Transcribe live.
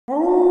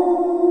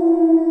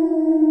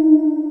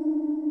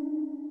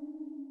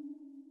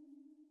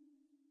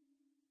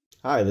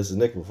Hi, this is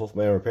Nick with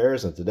Wolfman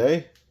Repairs, and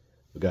today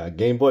we got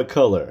Game Boy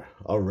Color.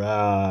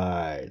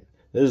 Alright.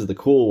 This is the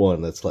cool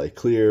one that's like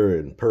clear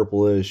and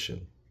purplish,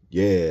 and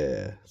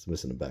yeah, it's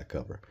missing the back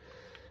cover.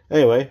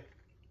 Anyway,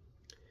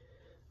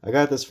 I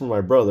got this from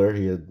my brother.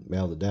 He had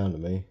mailed it down to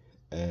me,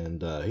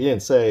 and he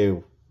didn't say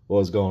what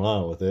was going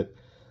on with it.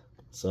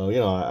 So,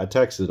 I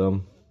texted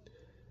him,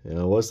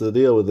 what's the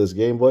deal with this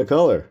Game Boy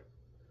Color?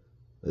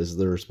 This is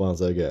the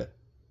response I get.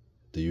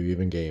 Do you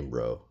even game,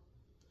 bro?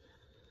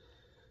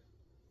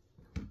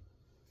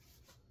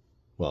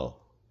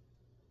 Well,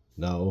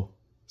 no.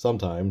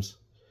 Sometimes.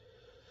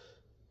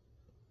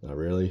 Not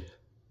really.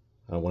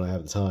 I don't want to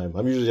have the time.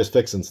 I'm usually just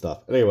fixing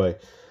stuff. Anyway,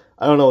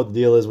 I don't know what the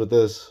deal is with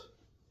this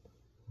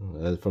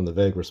from the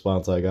vague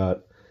response I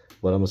got,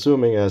 but I'm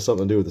assuming it has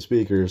something to do with the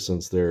speakers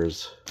since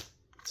there's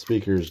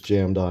speakers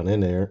jammed on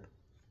in there.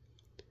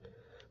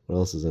 What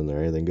else is in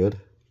there? Anything good?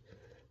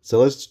 So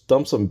let's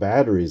dump some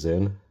batteries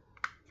in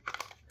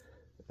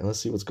and let's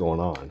see what's going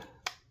on.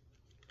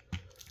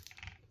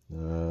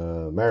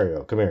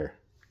 Mario, come here.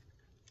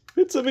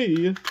 It's a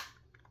me.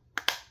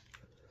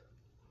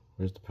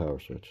 Where's the power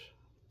switch?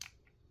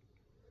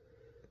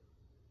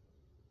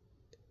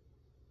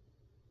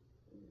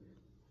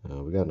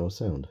 We got no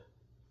sound.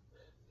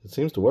 It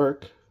seems to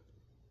work.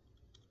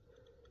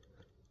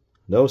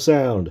 No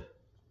sound.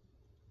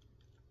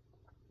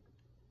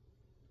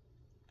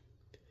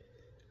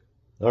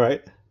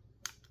 Alright.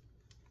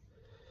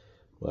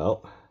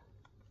 Well,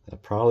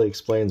 that probably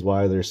explains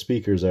why there's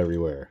speakers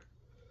everywhere.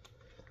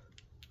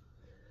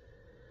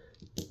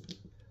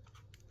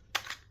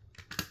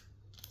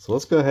 So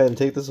let's go ahead and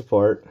take this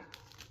apart.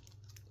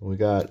 We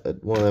got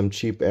one of them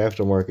cheap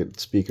aftermarket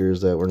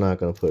speakers that we're not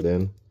going to put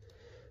in.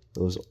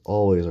 Those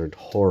always are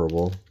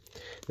horrible.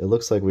 It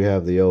looks like we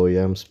have the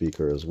OEM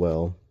speaker as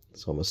well.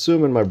 So I'm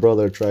assuming my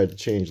brother tried to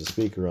change the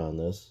speaker on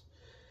this.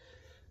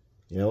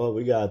 You know what?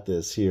 We got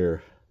this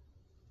here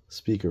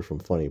speaker from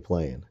Funny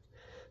Playing.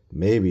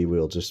 Maybe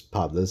we'll just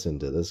pop this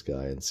into this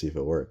guy and see if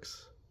it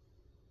works.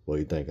 What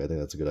do you think? I think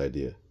that's a good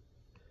idea.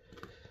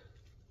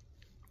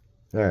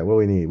 Alright, what do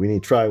we need? We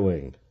need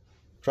tri-wing.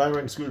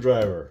 Tri-ring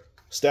screwdriver.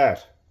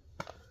 Stat.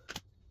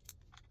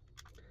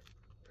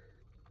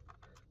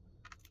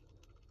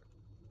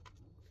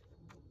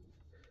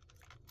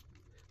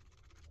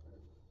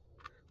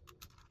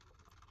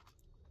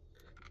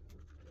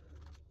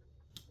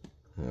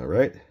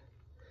 Alright.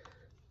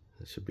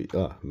 That should be...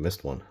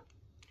 missed one.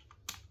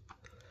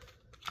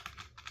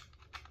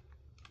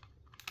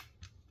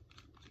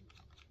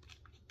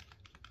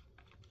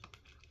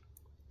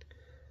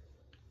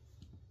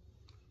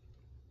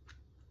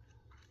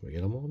 We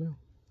get them all now?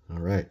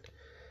 Alright.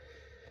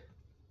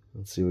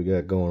 Let's see what we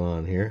got going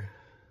on here.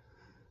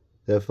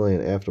 Definitely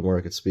an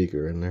aftermarket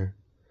speaker in there.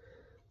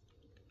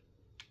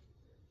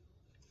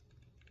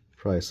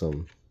 Probably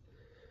some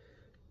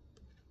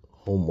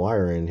home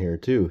wire in here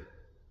too.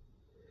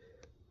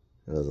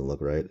 That doesn't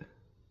look right.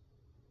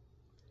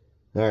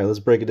 Alright, let's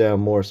break it down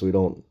more so we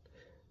don't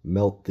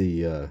melt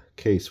the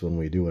case when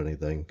we do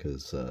anything,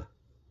 because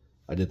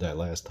I did that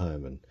last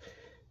time and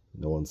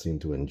no one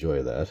seemed to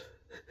enjoy that.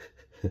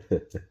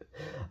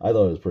 I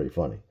thought it was pretty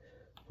funny,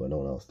 but no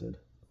one else did.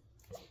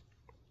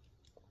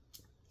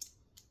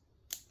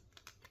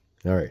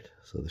 Alright,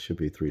 so there should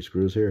be 3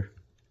 screws here.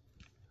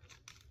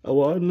 A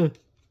 1.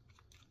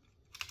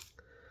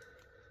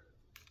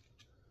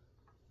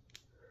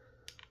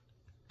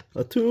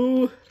 A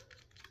 2.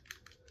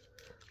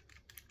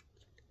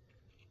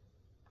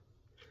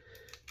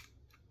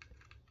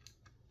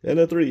 And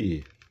a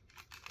 3.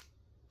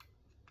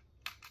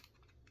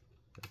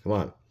 Come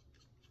on.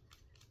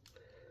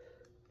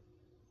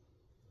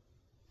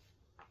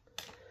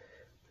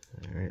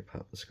 Alright,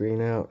 pop the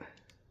screen out.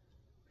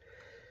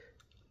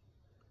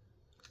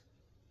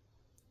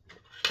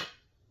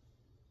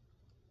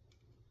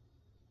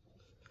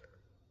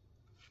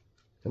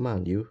 Come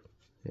on, you.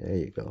 There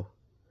you go.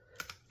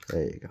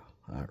 There you go.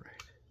 Alright.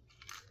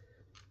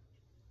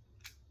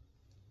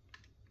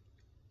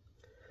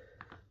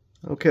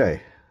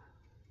 Okay.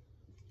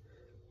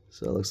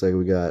 So it looks like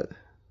we got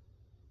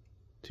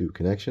 2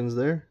 connections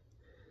there.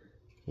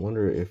 I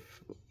wonder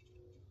if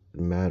it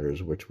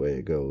matters which way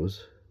it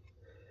goes.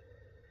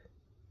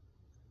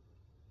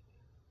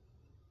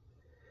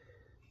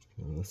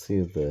 Let's see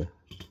if the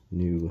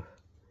new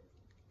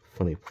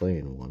Funny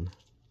Playing one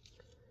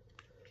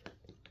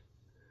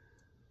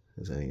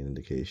has any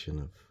indication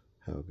of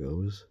how it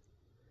goes.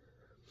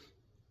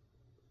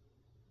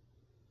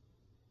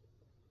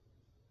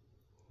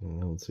 I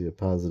don't see a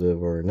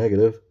positive or a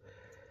negative.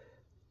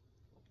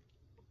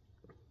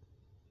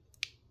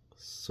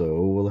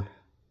 So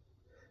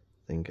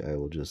I think I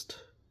will just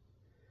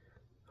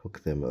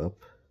hook them up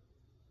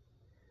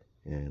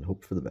and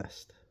hope for the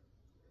best.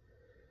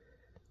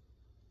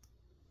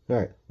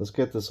 Alright, let's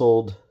get this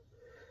old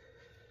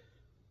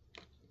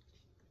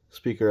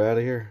speaker out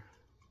of here.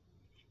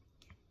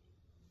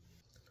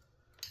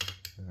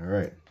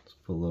 Alright, let's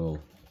put a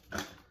little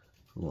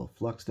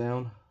flux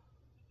down.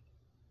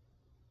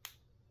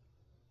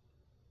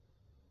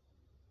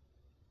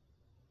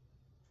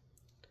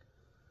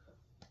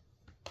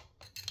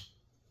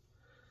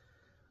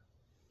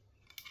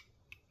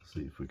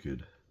 See if we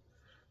could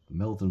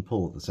melt and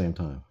pull at the same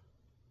time.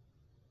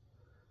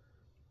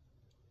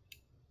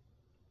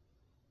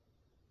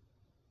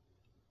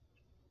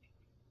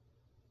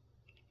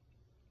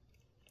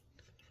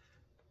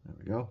 There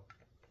we go.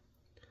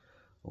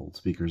 Old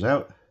speakers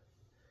out.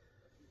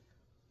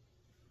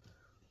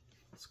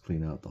 Let's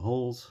clean out the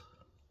holes.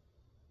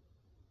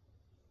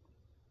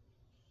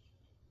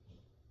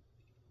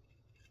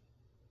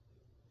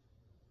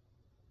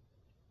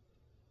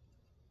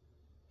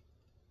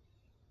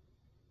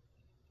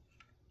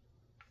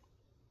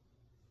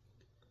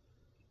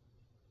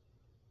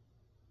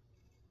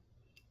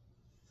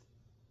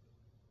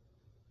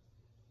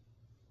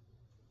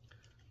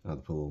 I have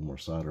to put a little more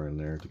solder in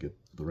there to get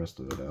the rest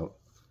of it out.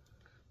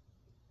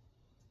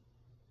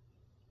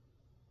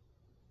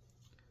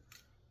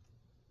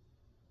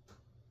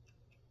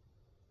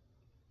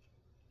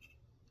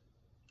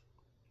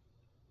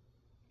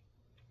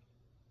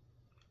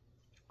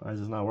 Why is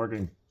this not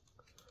working?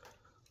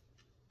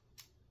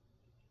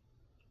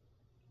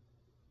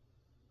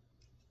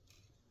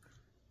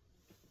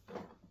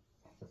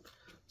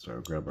 So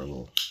I'll grab our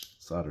little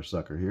solder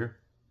sucker here,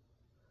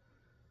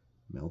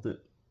 melt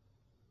it.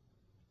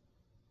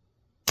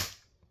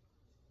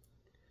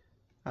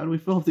 How do we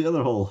fill up the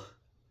other hole?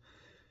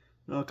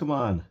 Oh, come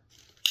on.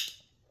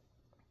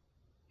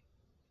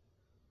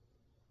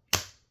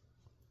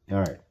 All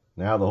right,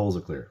 now the holes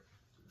are clear.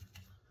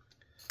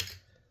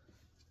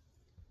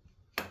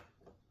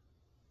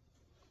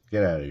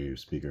 Get out of here, you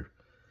speaker.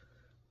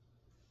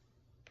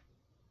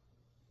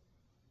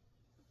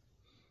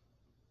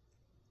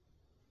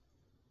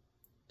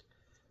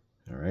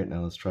 All right, now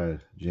let's try to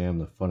jam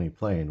the funny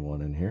playing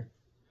one in here.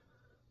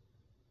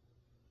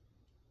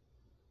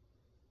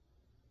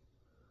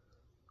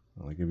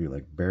 I'll give you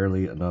like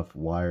barely enough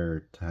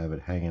wire to have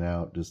it hanging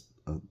out, just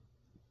a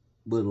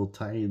little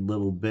tiny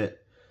little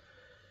bit.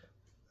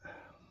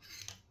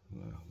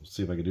 We'll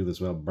see if I can do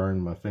this without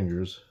burning my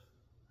fingers.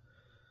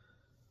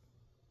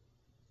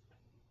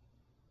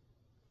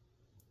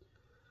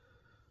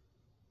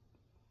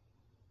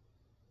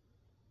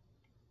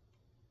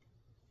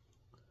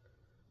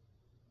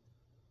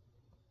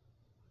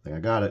 I think I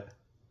got it.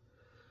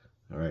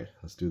 All right,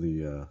 let's do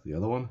the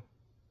other one.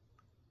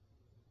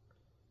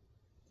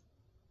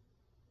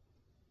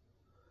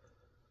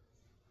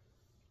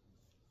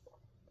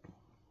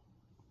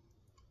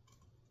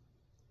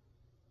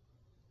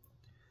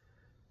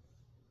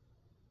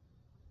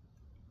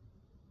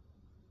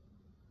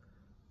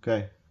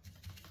 Okay.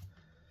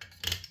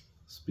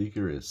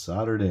 Speaker is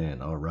soldered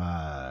in. All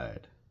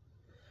right.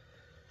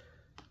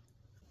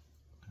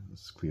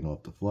 Let's clean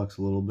off the flux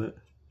a little bit.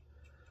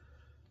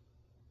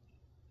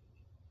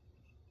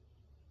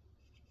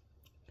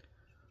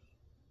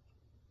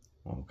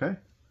 Okay.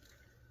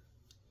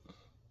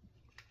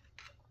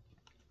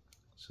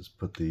 Let's just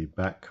put the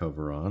back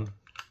cover on,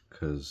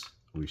 because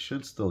we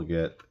should still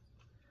get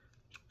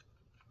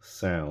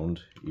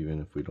sound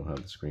even if we don't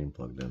have the screen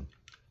plugged in.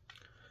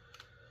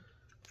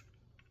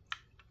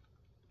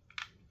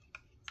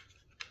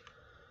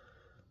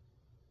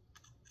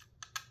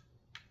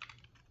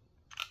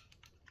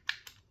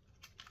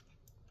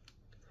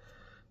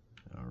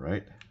 All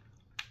right.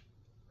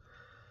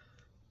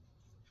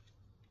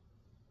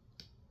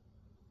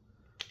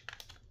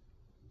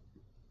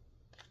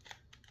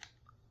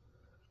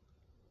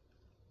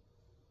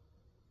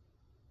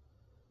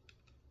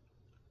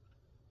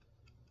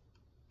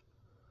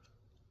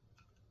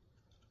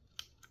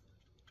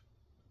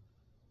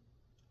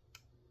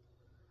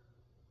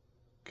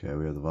 Okay,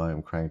 we have the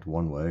volume cranked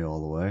one way, all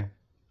the way.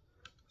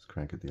 Let's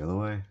crank it the other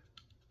way.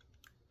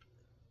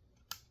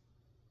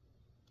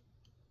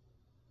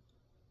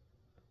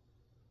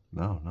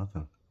 No,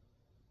 nothing.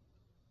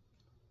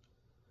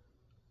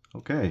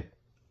 Okay. Let's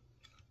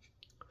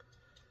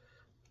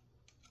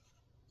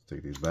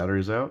take these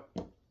batteries out.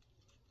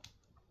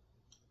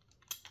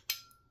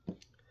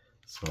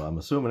 So I'm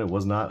assuming it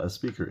was not a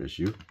speaker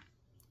issue,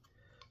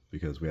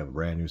 because we have a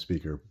brand new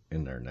speaker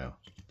in there now.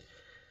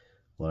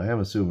 What I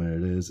am assuming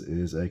it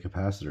is a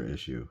capacitor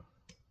issue.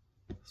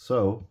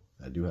 So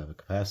I do have a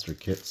capacitor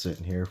kit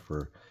sitting here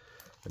for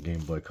a Game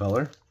Boy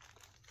Color,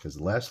 because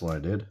the last one I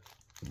did,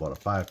 I bought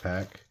a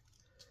 5-pack.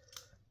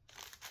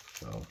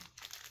 So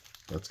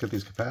let's get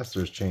these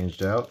capacitors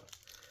changed out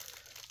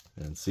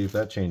and see if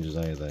that changes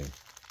anything.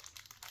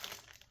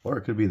 Or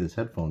it could be this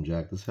headphone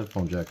jack. This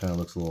headphone jack kind of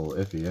looks a little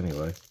iffy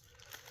anyway.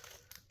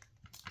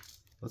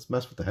 Let's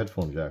mess with the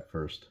headphone jack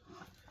first.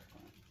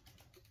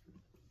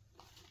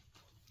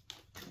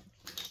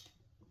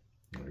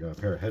 I got a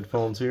pair of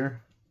headphones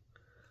here.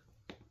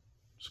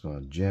 Just going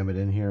to jam it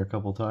in here a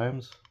couple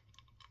times.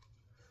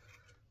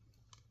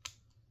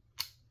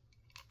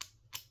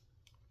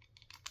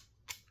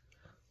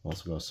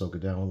 Also going to soak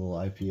it down with a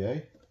little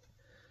IPA,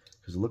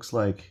 because it looks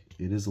like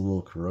it is a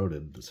little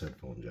corroded, this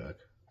headphone jack.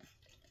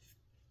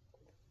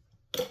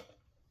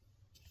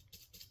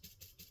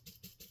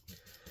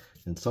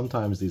 And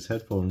sometimes these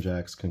headphone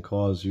jacks can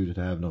cause you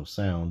to have no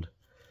sound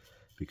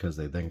because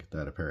they think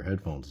that a pair of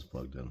headphones is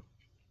plugged in.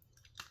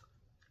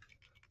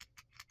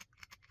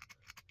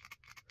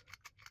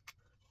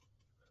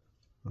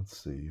 Let's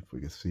see if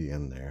we can see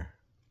in there.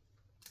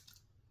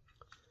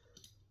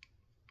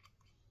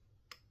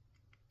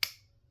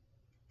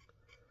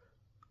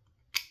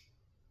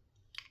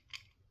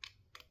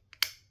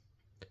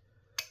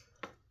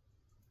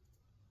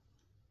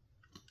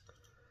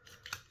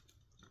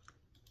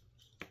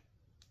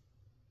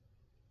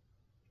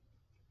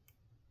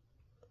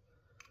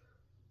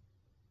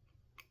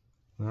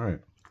 All right,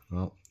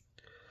 well,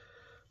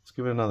 let's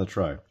give it another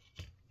try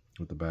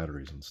with the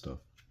batteries and stuff.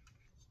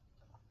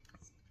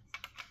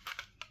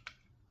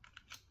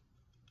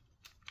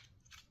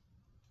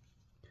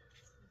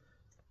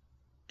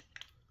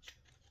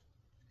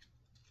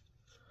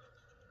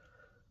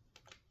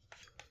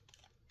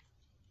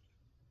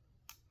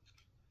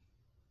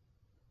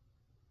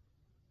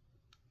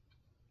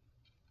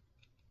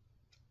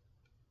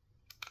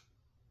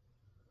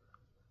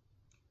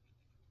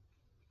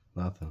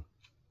 Nothing.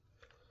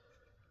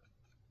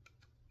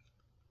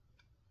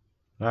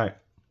 All right,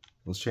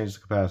 let's change the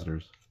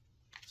capacitors.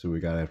 See what we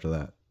got after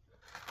that.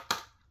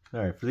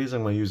 All right, for these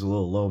I'm going to use a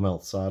little low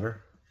melt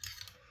solder.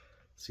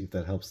 See if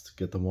that helps to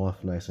get them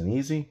off nice and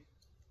easy.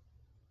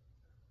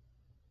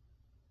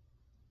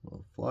 A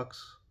little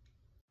flux.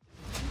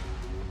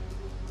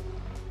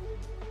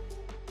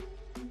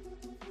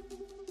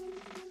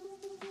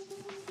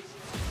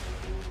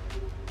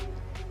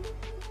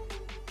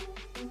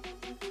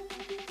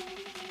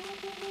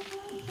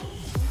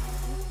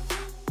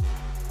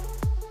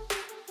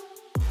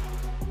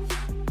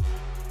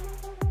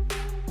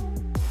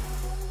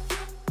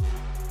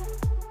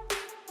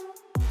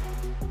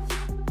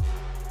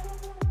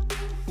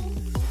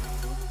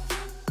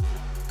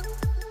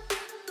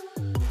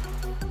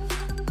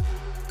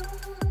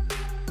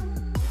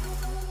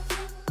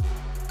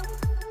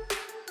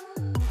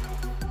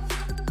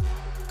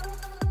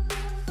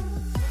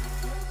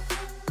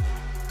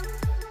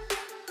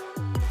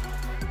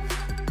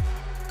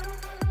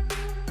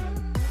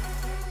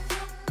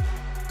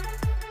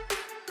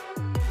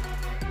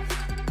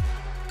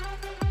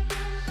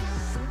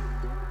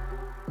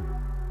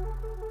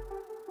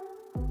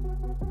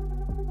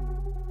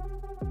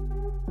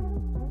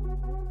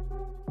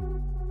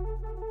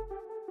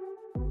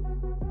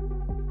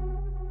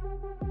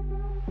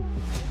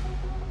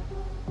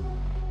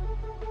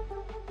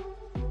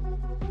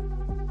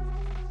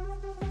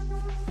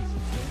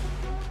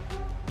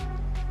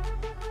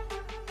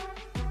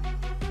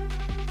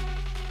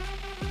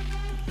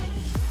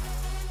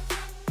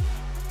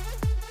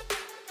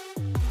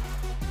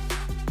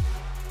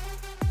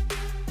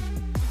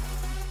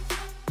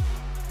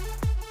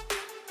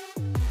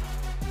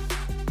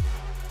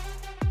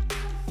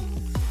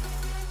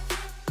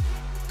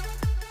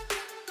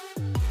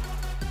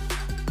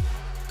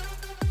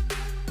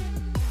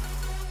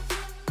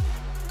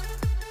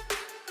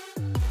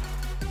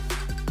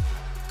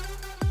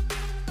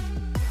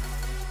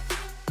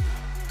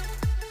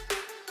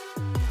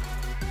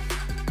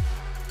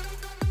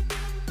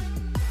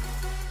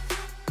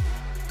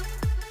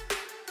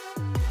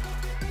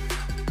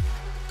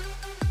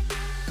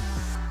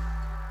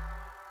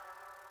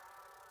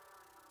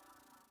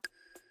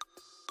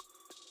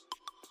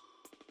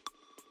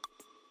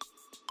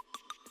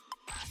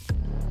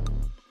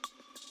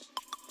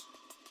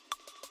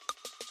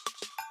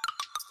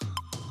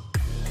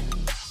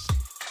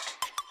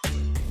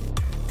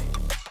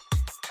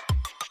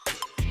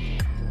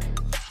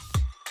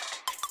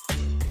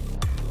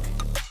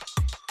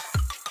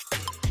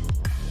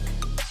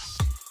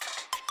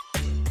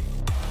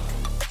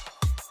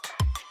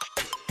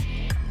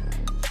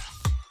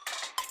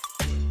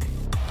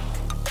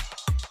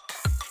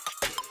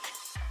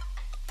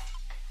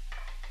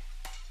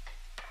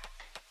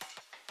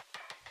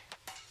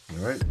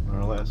 Alright,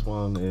 our last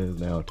one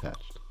is now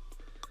attached.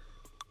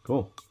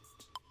 Cool.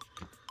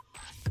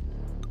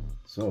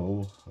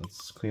 So,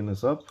 let's clean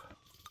this up.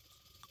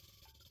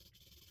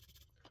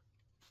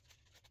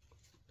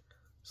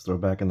 Let's throw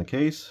it back in the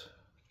case.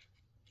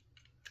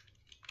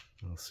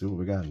 Let's see what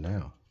we got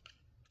now.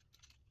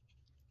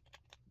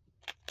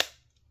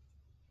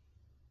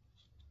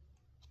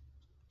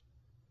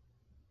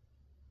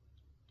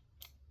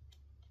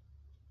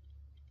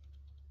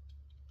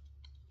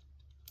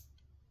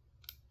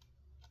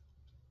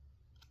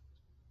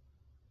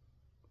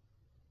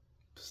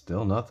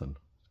 Still nothing.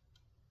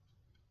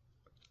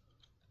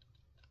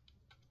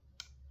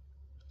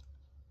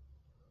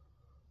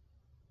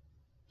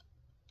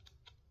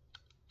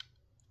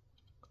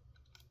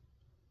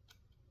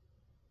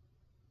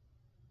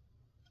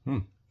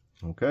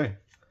 Okay.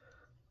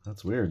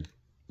 That's weird.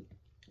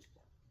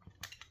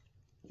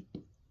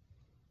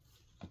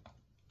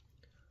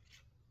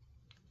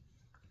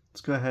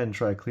 Let's go ahead and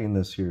try clean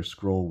this here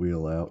scroll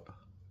wheel out.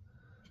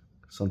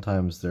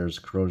 Sometimes there's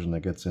corrosion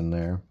that gets in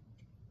there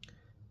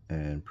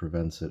and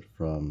prevents it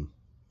from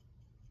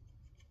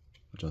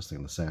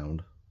adjusting the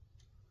sound.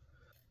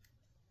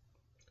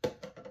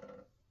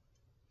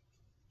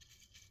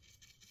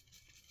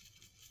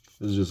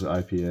 This is just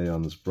IPA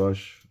on this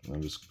brush.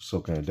 I'm just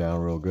soaking it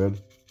down real good.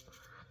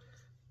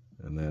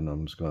 And then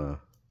I'm just gonna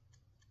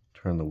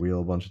turn the wheel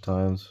a bunch of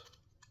times.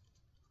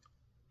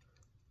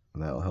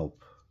 and that'll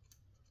help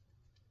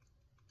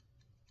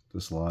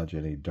dislodge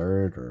any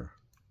dirt or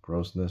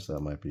grossness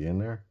that might be in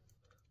there.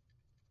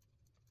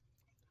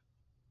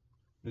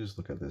 Let me just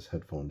look at this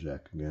headphone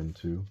jack again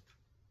too.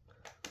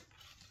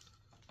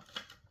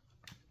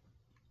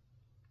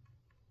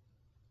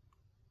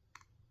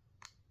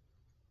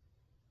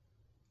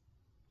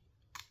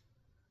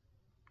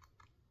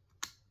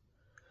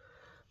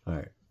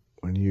 Alright,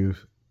 when you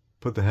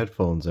put the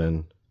headphones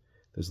in,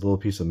 there's a little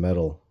piece of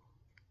metal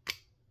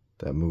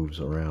that moves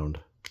around.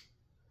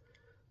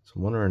 So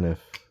I'm wondering if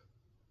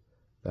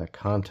that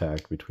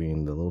contact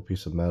between the little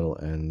piece of metal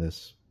and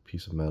this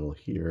piece of metal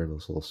here,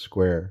 this little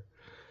square,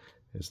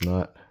 is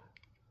not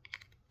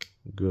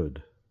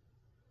good.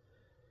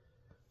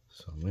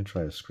 So I'm going to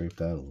try to scrape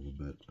that a little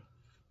bit.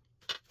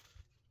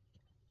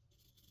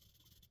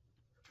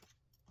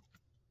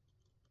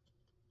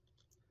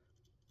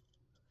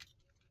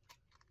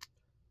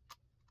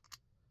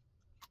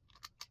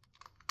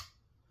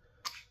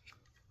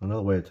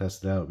 Another way to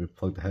test it out, we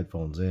plug the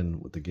headphones in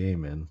with the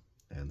game in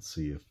and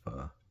see if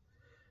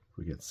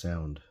we get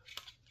sound.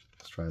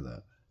 Let's try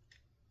that.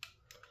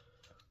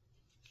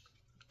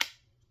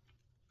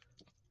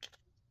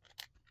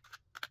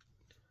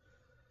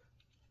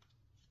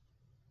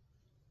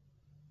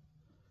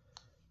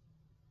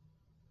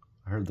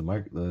 I heard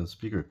the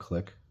speaker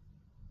click.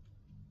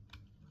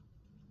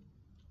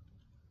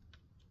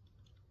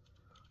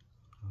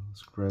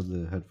 Let's grab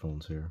the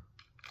headphones here.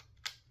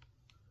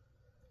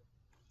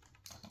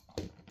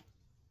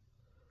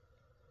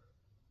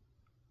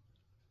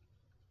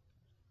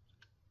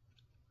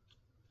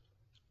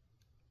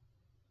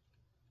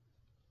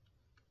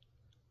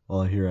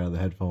 All I hear out of the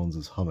headphones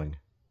is humming.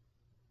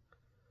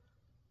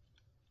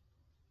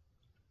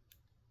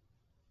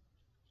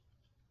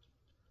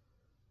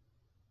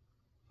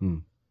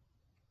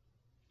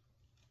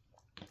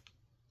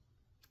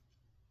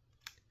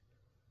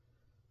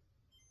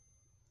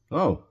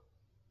 Oh!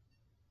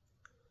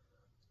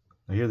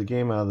 I hear the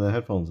game out of the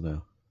headphones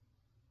now.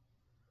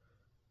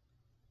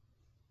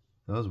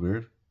 That was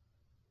weird.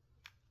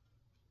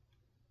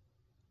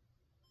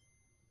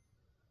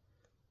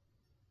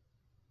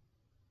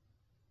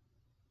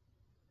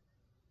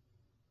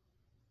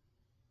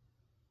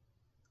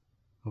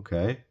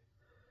 Okay.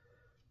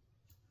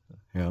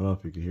 Yeah, I don't know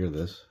if you can hear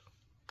this.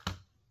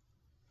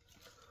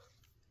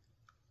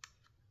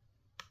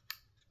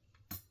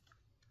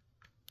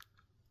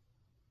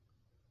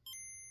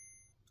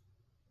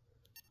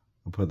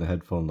 I'll put the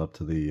headphone up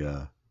to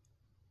the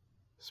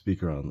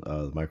speaker on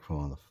the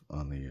microphone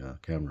on the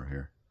camera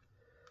here.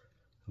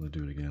 I'm gonna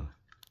do it again.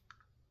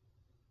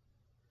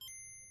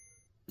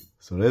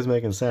 So it is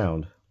making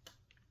sound.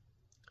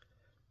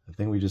 I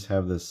think we just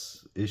have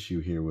this issue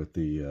here with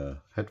the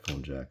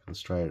headphone jack.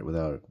 Let's try it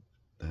without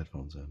the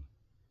headphones in.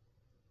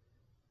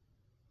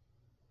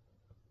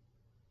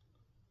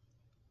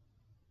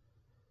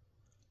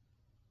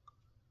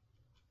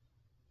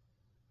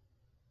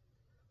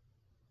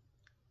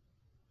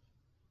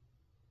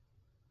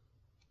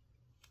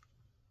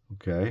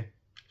 Okay.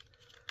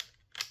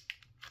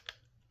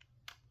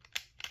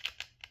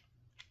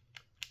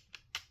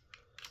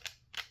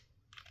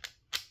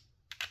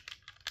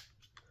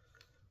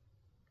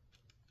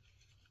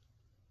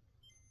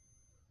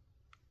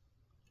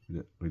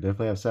 We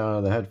definitely have sound out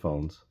of the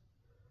headphones.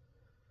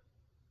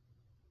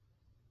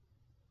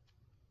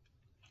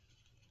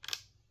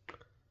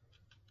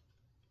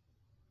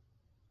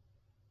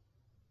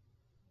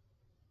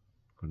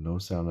 But no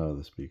sound out of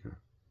the speaker.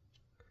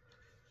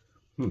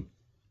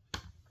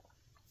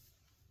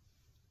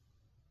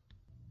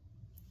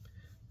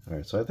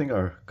 Alright, so I think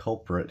our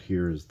culprit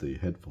here is the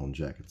headphone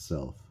jack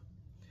itself.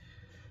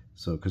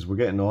 So, because we're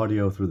getting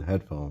audio through the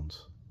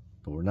headphones,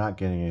 but we're not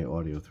getting any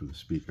audio through the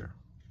speaker.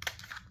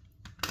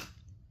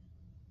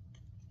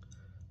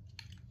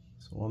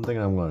 So one thing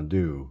I'm going to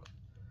do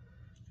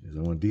is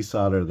I'm going to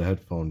desolder the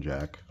headphone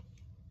jack.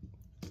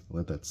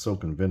 Let that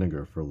soak in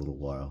vinegar for a little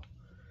while,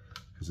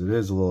 because it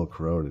is a little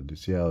corroded. You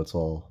see how it's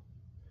all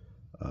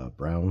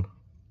brown?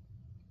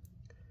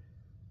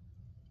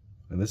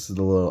 And this is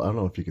the little, I don't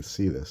know if you can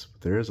see this,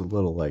 but there is a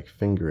little like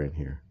finger in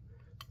here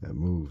that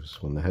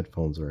moves when the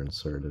headphones are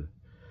inserted.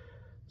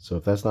 So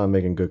if that's not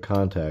making good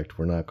contact,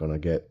 we're not going to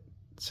get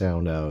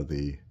sound out of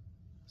the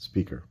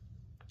speaker.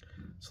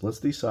 So let's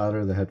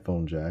desolder the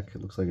headphone jack.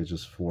 It looks like it's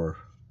just four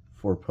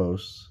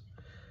posts.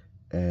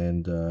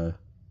 And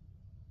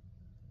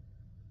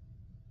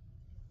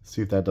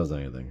see if that does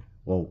anything.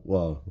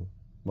 Well,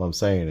 what I'm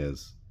saying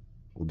is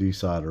we'll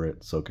desolder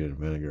it, soak it in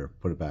vinegar,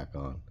 put it back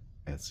on,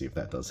 and see if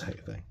that does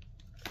anything.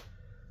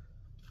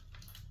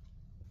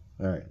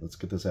 Alright, let's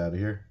get this out of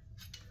here.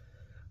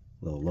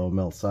 A little low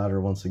melt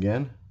solder once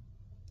again.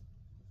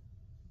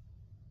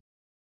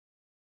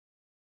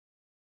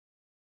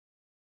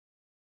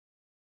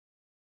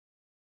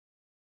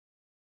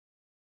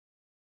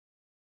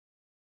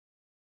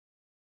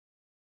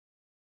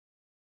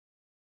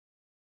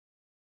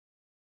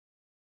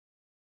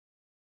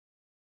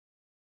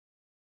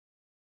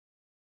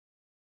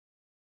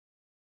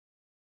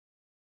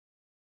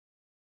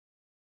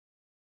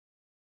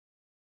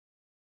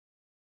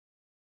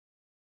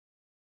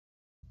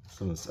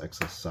 some of this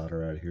excess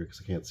solder out of here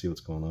because I can't see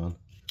what's going on.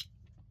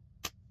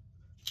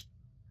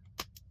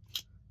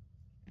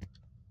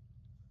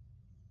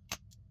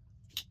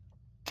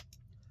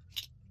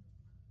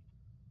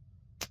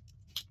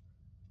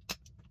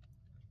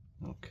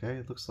 Okay,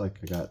 it looks like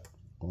I got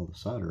all the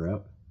solder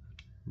out,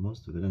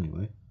 most of it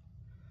anyway.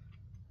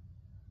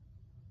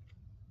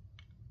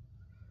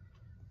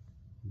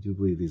 I do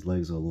believe these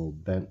legs are a little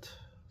bent,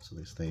 so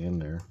they stay in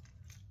there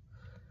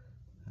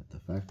at the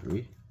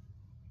factory.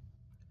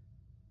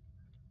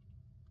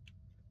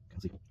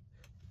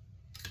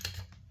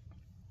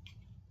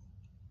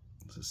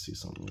 Let's just see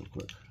something real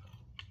quick.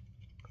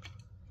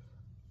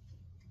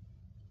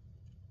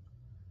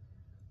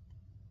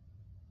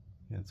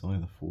 Yeah, it's only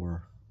the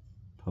 4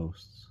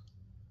 posts.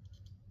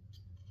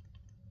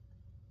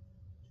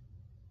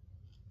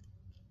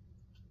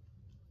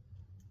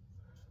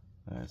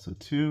 Alright, so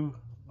 2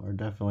 are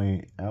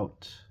definitely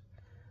out.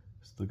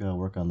 Still gotta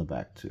work on the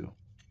back too.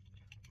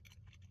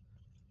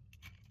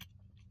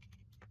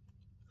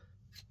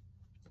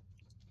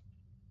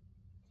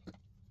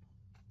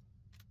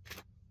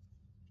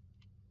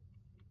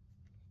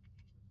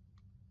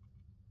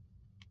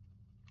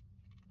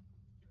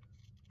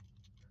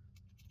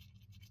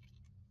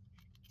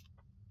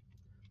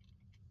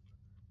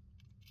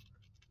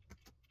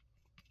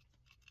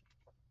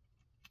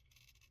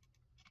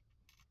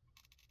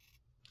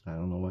 I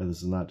don't know why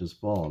this is not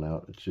just falling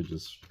out. It should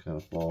just kind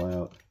of fall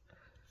out.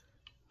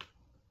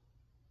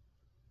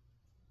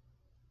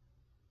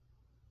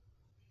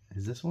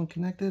 Is this one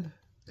connected?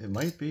 It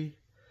might be.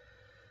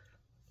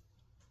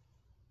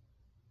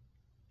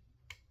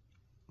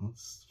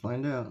 Let's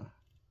find out.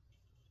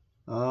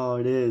 Oh,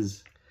 it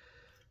is.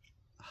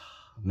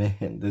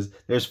 Man,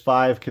 there's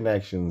 5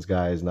 connections,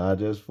 guys, not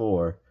just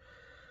 4.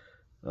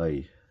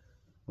 Ay,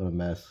 what a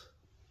mess.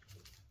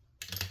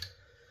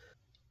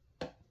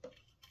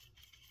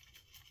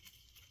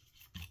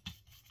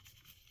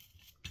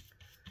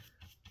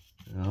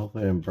 I hope I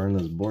didn't burn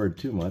this board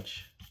too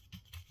much.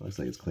 Looks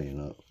like it's cleaning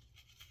up.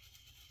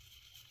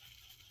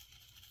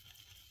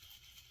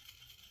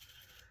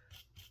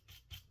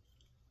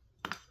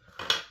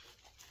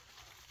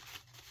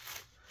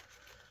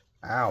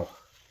 Ow!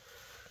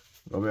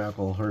 Rubbing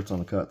alcohol hurts on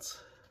the cuts.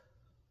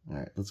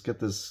 Alright, let's get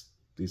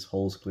these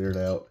holes cleared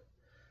out.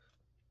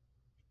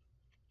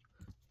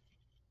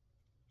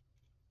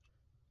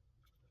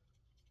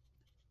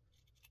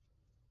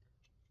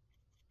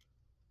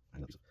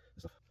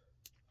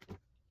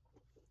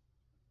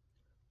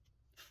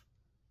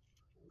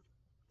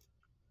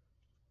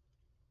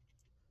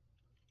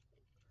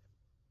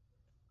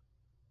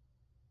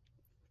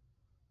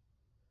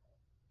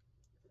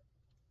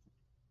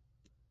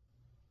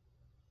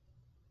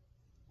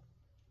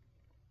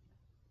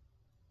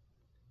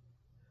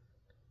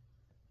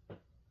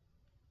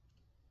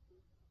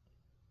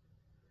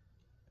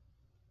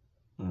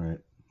 Alright,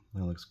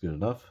 that looks good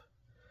enough.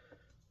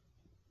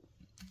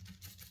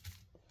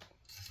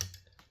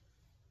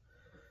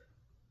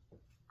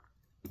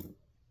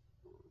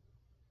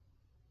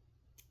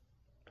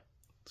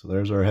 So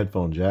there's our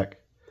headphone jack.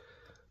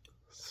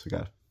 So we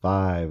got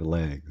 5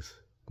 legs,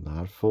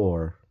 not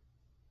 4,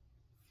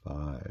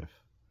 5.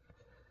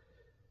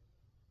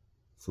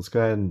 So let's go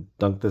ahead and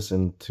dunk this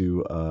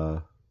into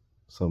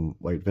some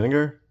white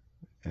vinegar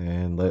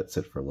and let it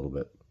sit for a little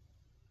bit.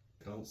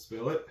 Don't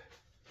spill it.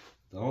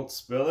 Don't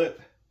spill it.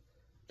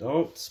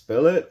 Don't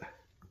spill it.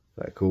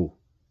 Alright, cool.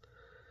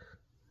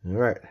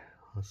 Alright,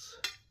 let's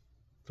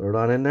throw it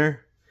on in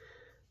there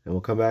and we'll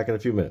come back in a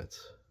few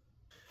minutes.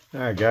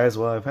 Alright guys,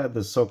 well I've had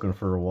this soaking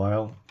for a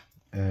while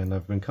and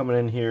I've been coming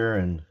in here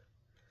and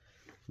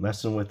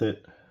messing with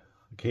it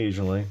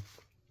occasionally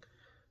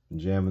and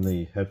jamming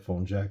the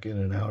headphone jack in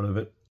and out of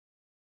it.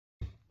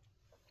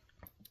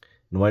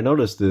 And what I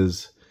noticed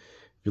is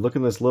if you look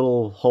in this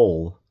little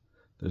hole,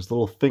 there's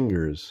little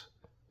fingers.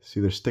 See,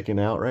 they're sticking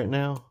out right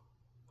now.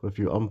 But if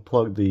you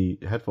unplug the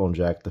headphone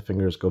jack, the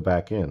fingers go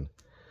back in.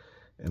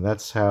 And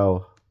that's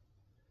how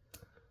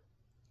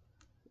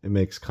it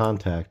makes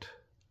contact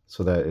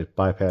so that it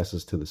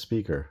bypasses to the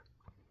speaker.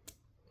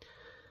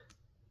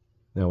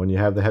 Now, when you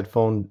have the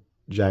headphone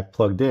jack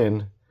plugged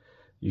in,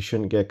 you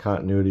shouldn't get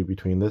continuity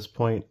between this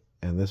point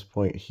and this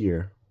point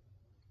here.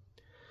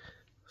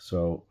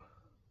 So,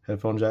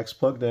 headphone jack's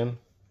plugged in.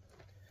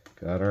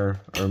 Got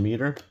our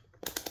meter.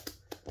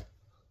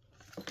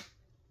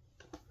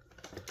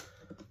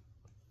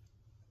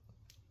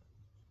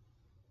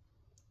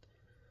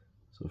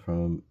 So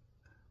from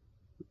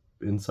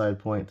inside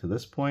point to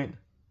this point,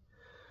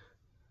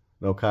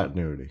 no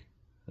continuity.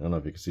 I don't know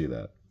if you can see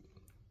that.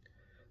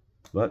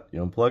 But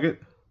you unplug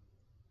it.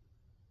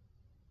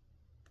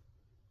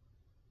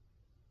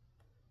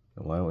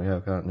 And why don't we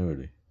have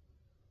continuity?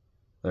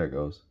 There it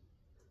goes.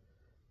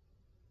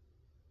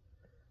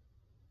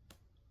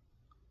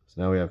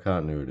 So now we have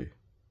continuity.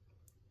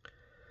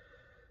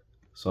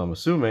 So I'm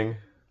assuming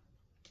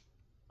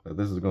that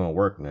this is going to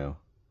work now.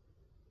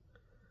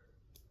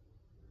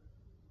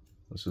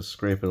 Let's just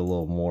scrape it a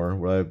little more.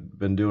 What I've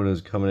been doing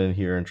is coming in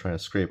here and trying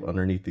to scrape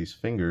underneath these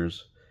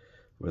fingers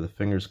where the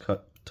fingers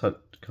cut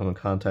come in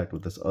contact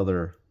with this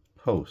other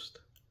post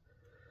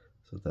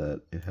so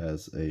that it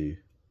has a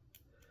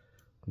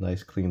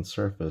nice clean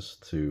surface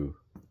to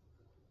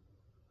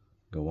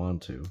go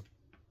onto.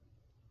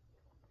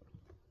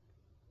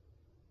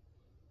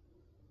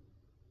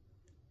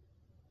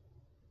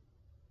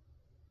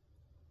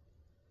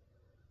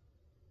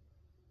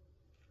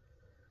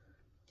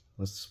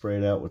 Let's spray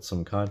it out with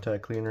some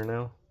contact cleaner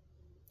now.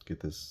 Get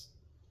this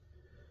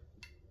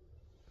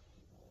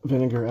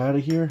vinegar out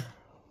of here.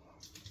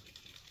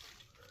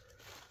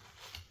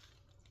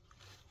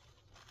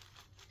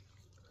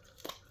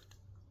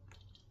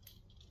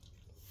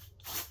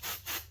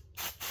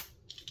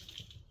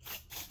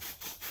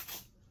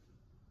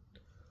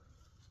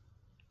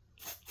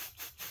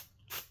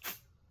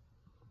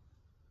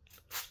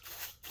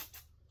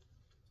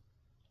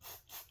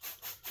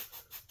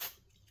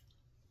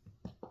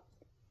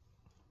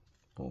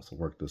 Also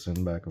work this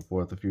in back and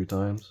forth a few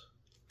times.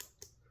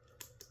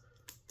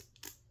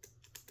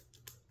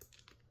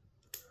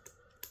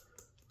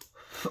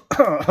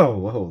 Oh,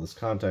 whoa, this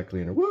contact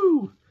cleaner.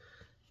 Woo!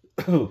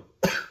 Oh,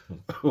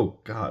 oh,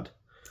 God.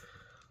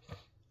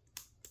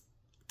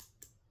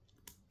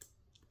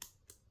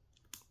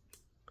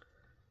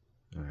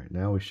 All right,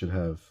 now we should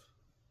have,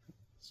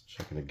 let's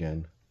check it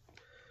again.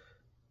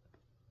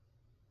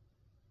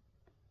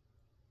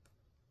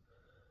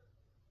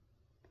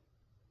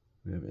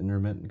 We have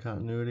intermittent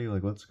continuity.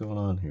 Like, what's going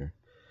on here?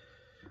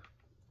 I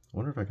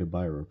wonder if I could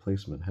buy a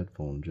replacement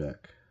headphone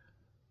jack.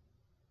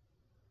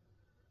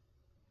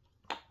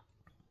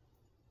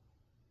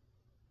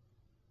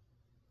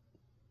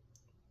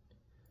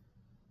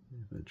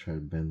 If I try to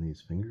bend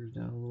these fingers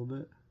down a little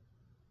bit.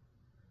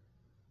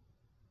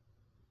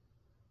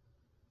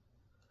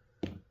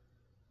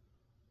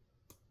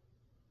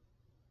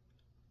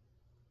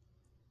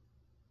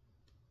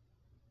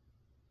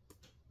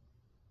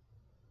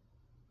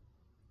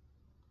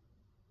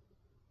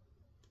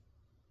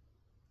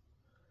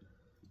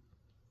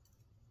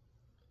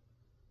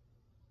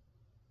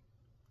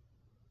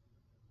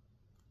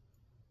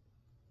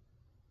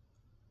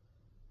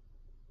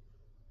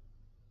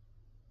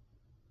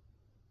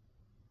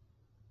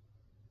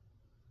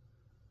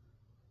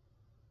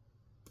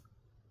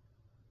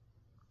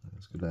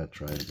 Let's give that a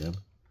try again.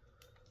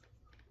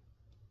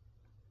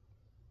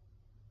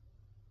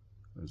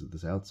 Or is it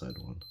this outside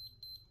one?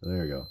 Oh,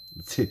 there we go.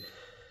 Let's see.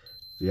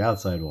 The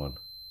outside one.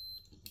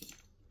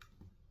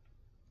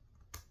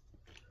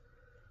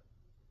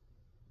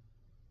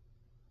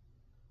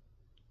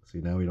 See,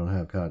 now we don't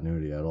have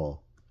continuity at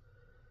all.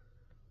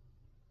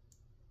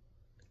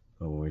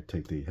 But when we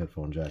take the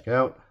headphone jack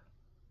out,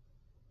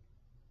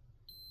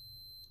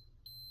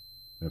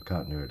 we have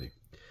continuity.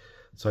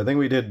 So I think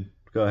we did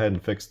go ahead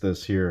and fix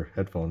this here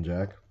headphone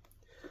jack.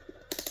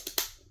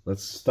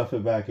 Let's stuff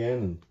it back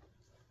in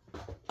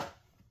and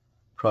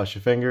cross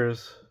your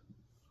fingers.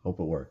 Hope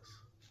it works.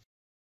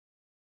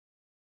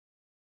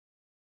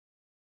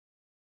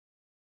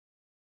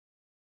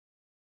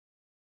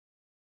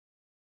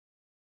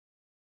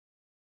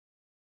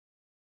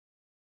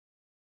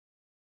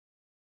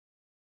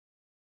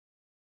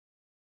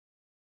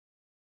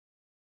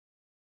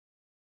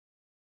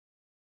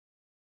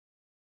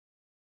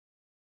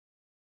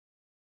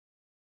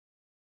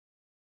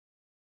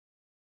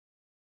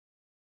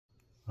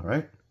 All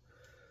right,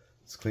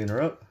 let's clean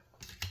her up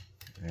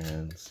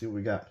and see what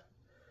we got.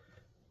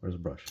 Where's the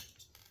brush?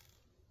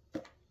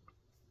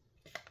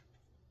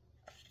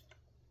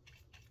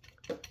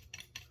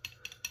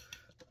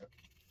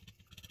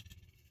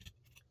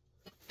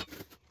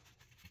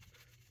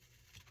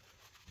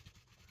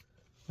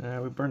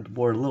 We burnt the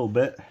board a little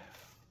bit,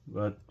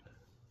 but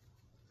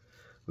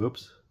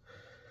oops.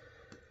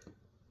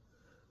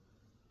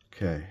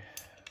 Okay.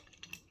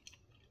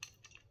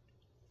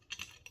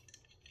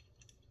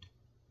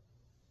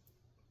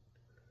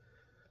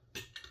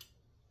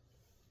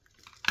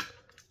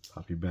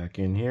 Pop you back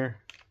in here.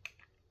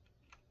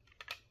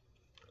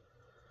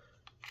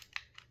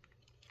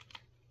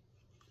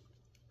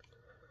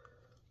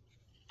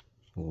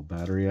 A little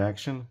battery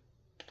action.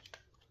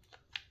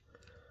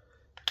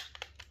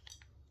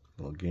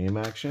 A little game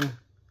action.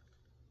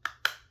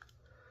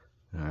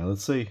 All right,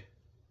 let's see.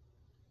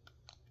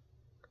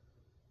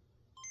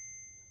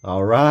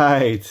 All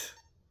right.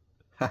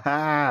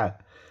 Haha.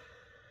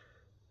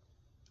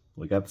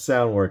 We got the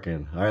sound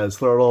working. All right, let's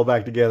throw it all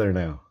back together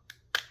now.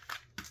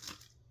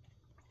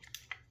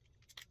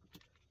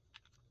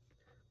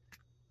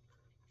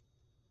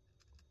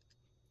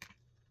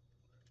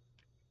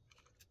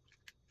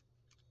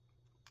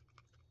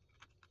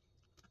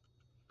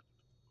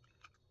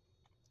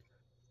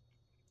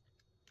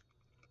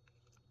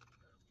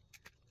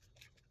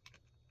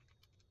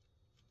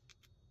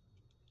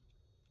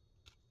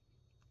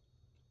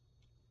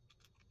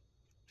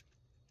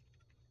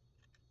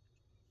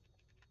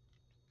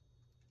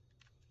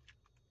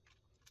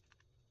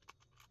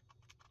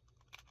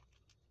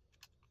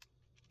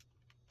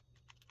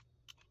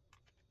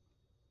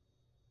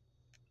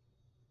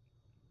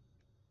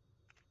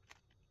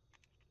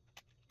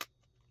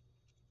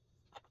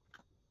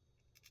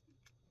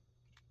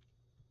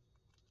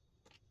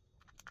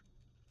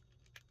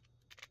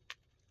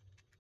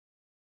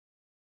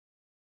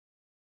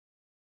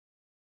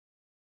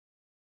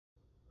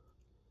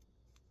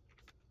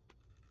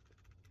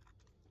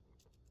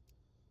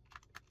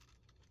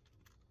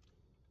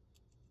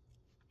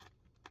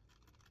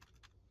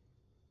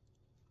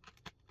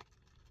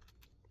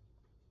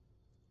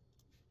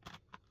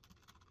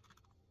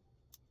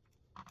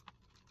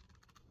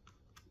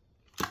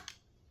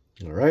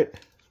 All right.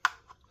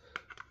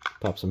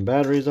 Pop some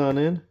batteries on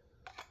in.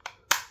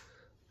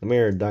 Come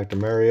here, Dr.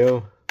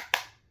 Mario.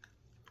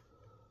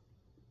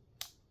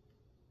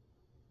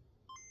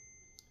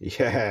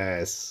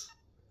 Yes.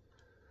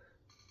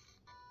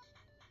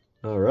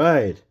 All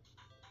right.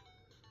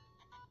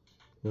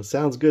 That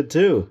sounds good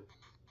too.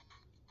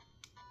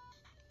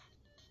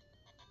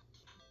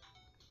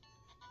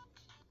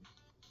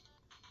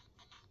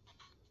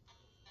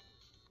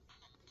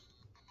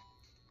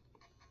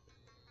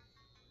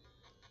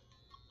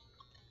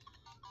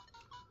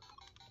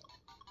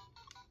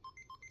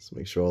 Let's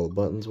make sure all the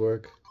buttons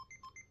work.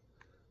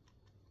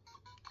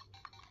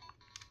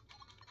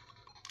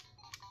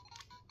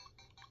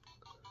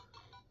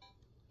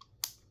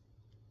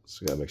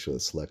 So gotta make sure the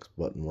select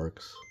button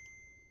works.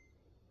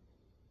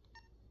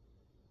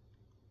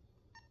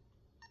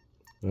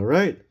 All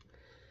right.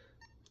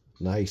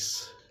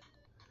 Nice.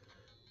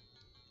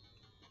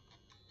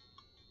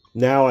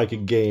 Now I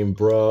can game,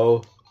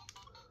 bro.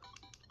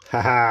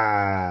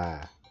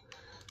 Haha.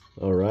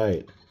 All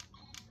right.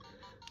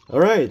 All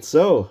right,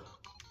 so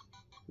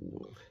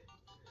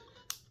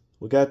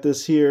we got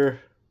this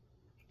here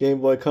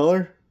Game Boy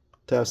Color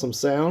to have some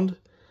sound.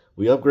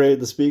 We upgraded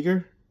the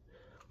speaker.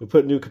 We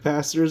put new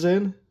capacitors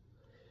in.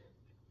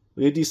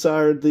 We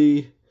desoldered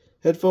the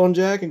headphone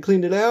jack and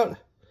cleaned it out.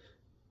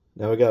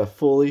 Now we got a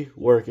fully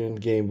working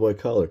Game Boy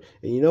Color.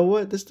 And you know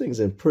what? This thing's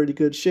in pretty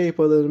good shape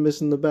other than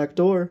missing the back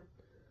door.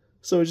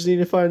 So we just need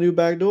to find a new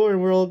back door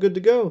and we're all good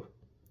to go.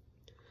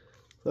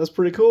 That's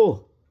pretty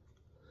cool.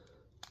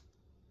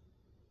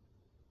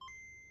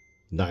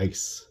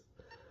 Nice.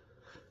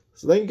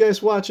 So thank you guys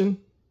for watching.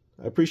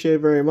 I appreciate it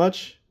very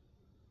much.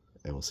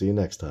 And we'll see you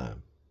next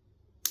time.